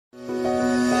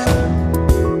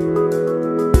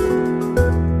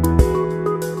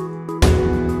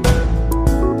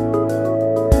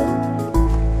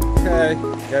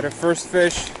Got our first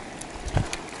fish.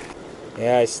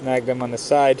 Yeah, I snagged him on the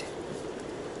side.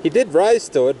 He did rise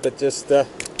to it, but just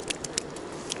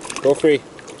go free.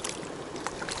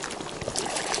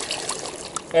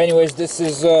 Anyways, this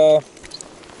is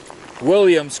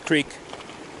Williams Creek.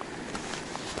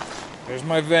 There's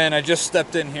my van. I just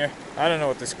stepped in here. I don't know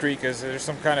what this creek is. There's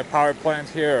some kind of power plant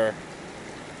here or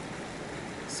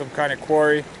some kind of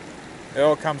quarry. It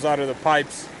all comes out of the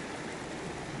pipes.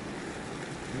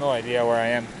 No idea where I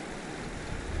am.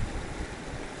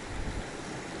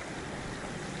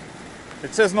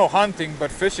 It says no hunting,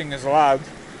 but fishing is allowed.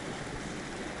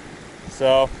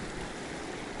 So,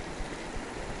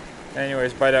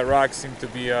 anyways, by that rock seemed to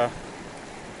be a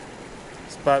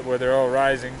spot where they're all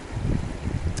rising.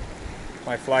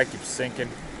 My fly keeps sinking.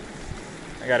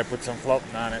 I gotta put some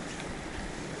floating on it.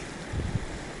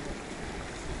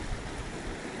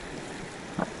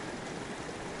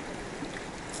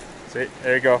 See,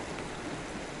 there you go.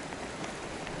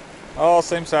 All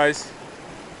same size.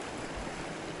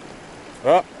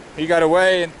 Well, he got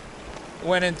away and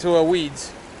went into a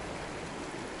weeds.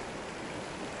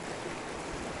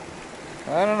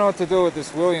 I don't know what to do with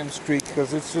this Williams Creek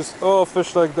because it's just all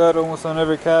fish like that almost on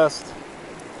every cast.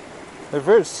 They're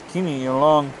very skinny and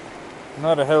long,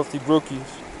 not a healthy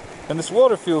brookies. And this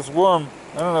water feels warm.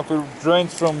 I don't know if it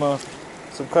drains from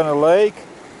some kind of lake.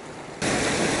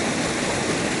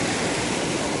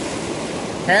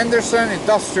 Henderson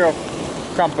Industrial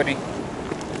Company.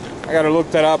 I gotta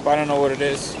look that up. I don't know what it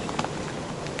is.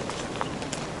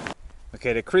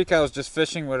 Okay, the creek I was just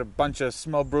fishing with a bunch of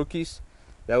small brookies,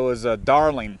 that was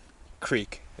Darling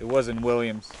Creek. It wasn't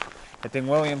Williams. I think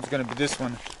Williams is gonna be this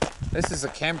one. This is a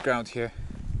campground here.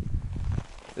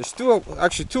 There's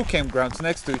actually two campgrounds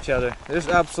next to each other. There's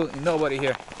absolutely nobody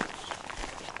here.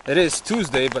 It is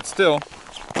Tuesday, but still.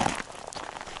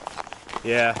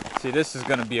 Yeah, see, this is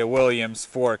gonna be a Williams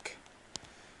Fork.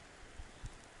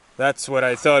 That's what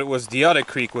I thought it was. The other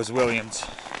creek was Williams.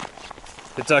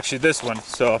 It's actually this one,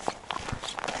 so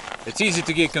it's easy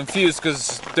to get confused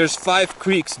because there's 5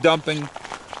 creeks dumping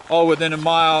all within a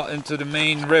mile into the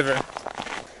main river.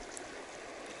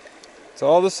 It's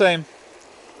all the same.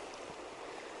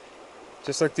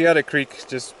 Just like the other creek,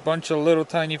 just a bunch of little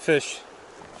tiny fish.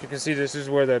 As you can see, this is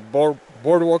where that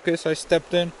boardwalk is I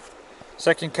stepped in.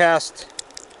 Second cast.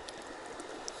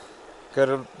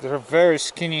 They're very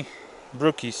skinny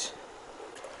brookies.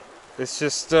 It's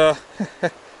just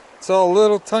it's all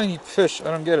little tiny fish. I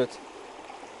don't get it.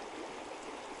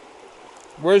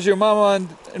 Where's your mama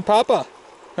and papa?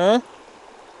 Huh?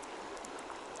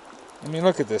 I mean,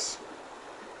 look at this.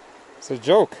 It's a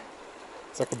joke.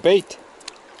 It's like a bait.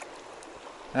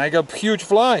 And I got a huge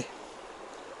fly.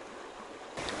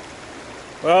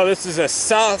 Well, this is a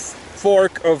South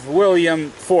Fork of William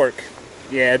Fork.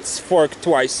 Yeah, it's forked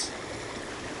twice.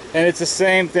 And it's the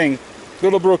same thing.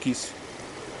 Little brookies.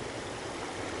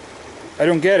 I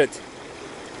don't get it.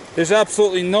 There's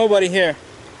absolutely nobody here.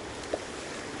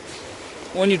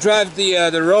 When you drive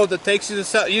the road that takes you to the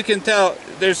south, you can tell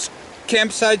there's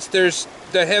campsites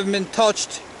that haven't been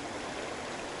touched.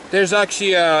 There's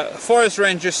actually a forest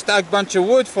ranger stacked a bunch of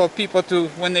wood for people to,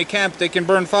 when they camp, they can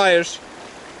burn fires.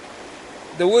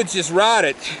 The wood's just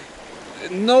rotted.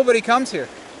 Nobody comes here.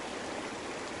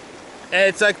 And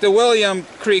it's like the William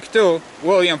Creek too,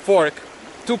 William Fork.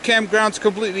 2 campgrounds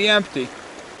completely empty.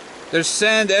 There's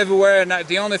sand everywhere, and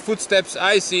the only footsteps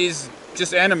I see is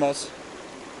just animals.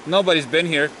 Nobody's been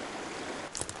here.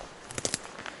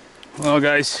 Well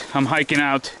guys, I'm hiking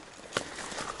out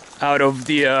of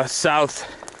the south.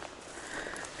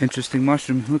 Interesting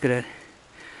mushroom, look at it.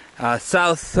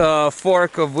 South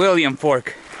Fork of William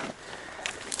Fork.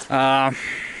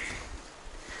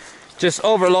 Just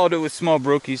overloaded with small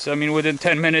brookies. I mean, within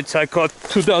 10 minutes I caught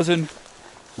 2 dozen.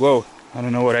 Whoa, I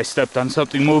don't know what I stepped on,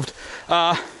 something moved.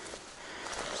 I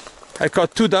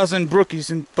caught 2 dozen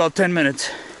brookies in about 10 minutes.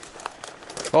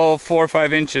 All 4 or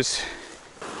 5 inches.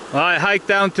 Well, I hiked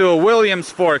down to a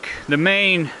Williams Fork, the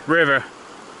main river.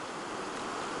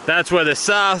 That's where the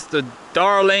South, the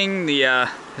Darling,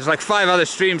 there's like 5 other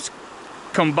streams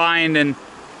combined and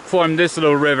form this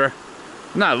little river.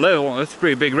 Not little, it's a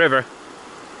pretty big river.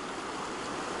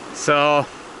 So,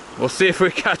 we'll see if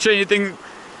we catch anything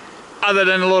other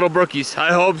than the little brookies.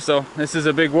 I hope so. This is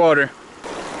a big water.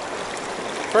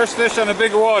 First fish on a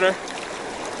big water.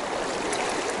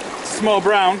 Small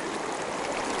brown.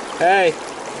 Hey,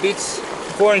 beats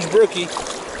 4-inch brookie.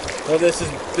 Well, this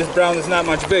brown is not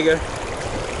much bigger.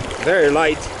 Very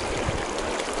light.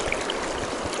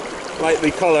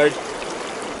 Lightly colored.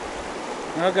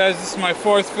 Well guys, this is my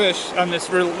 4th fish on this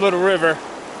little river.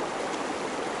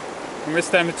 And this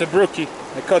time it's a brookie.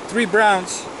 I caught 3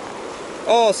 browns.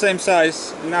 all same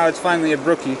size. And now it's finally a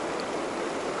brookie.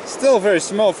 Still very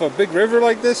small for a big river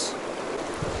like this.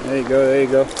 There you go, there you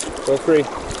go. Go free.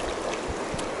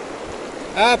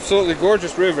 Absolutely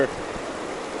gorgeous river.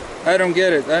 I don't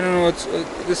get it. I don't know what's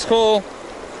this whole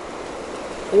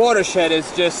watershed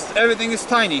is just, everything is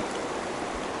tiny.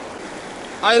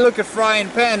 I look at frying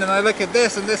pan and I look at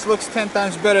this, and this looks 10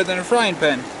 times better than a frying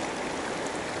pan.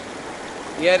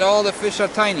 Yet all the fish are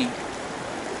tiny.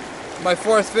 My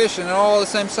fourth fish and they're all the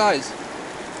same size.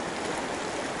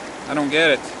 I don't get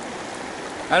it.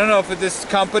 I don't know if this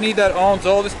company that owns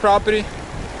all this property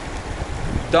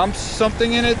dumps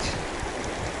something in it.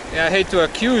 Yeah, I hate to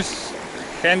accuse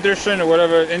Henderson or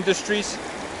whatever Industries.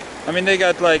 I mean, they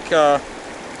got like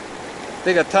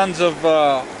they got tons of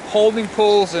holding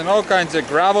pools and all kinds of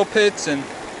gravel pits, and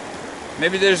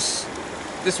maybe this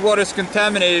water's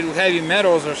contaminated with heavy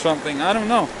metals or something. I don't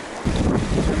know.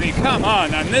 I mean, come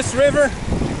on this river,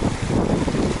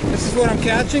 this is what I'm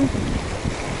catching.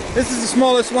 This is the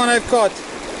smallest one I've caught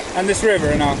on this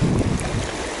river now.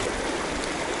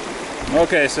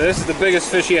 Okay, so this is the biggest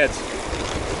fish yet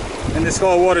in this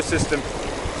whole water system.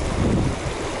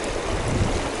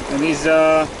 And he's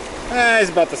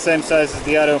about the same size as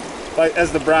the other, like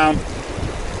as the brown.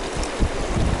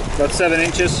 About 7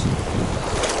 inches.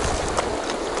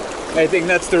 I think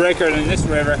that's the record in this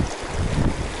river.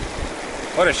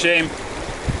 What a shame.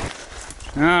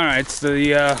 Alright, so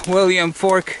the William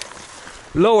Fork,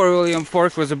 Lower William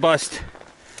Fork was a bust.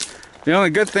 The only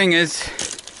good thing is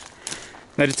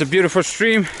that it's a beautiful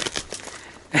stream.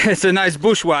 It's a nice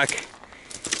bushwhack.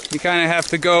 You kind of have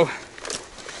to go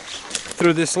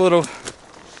through this little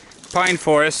pine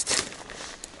forest.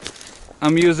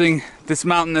 I'm using this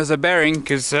mountain as a bearing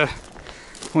because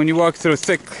when you walk through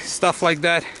thick stuff like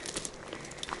that,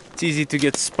 it's easy to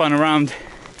get spun around.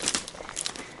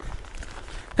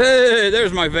 Hey,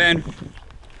 there's my van.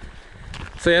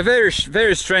 So yeah,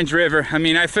 very strange river. I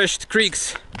mean, I fished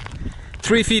creeks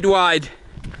 3 feet wide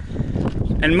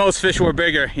and most fish were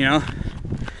bigger, you know.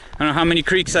 I don't know how many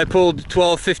creeks I pulled,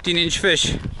 12, 15 inch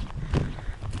fish.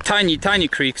 Tiny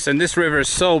creeks, and this river is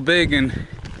so big and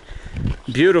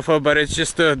beautiful, but it's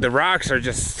just the rocks are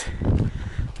just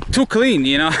too clean,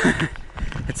 you know.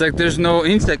 It's like there's no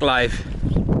insect life.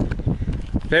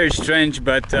 Very strange,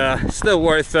 but still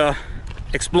worth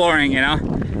exploring, you know.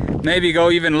 Maybe go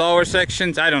even lower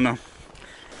sections, I don't know.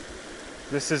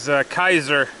 This is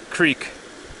Kaiser Creek.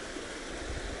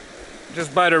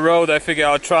 Just by the road, I figure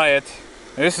I'll try it.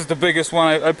 This is the biggest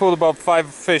one. I pulled about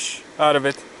 5 fish out of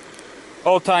it.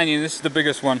 All tiny, and this is the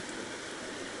biggest one.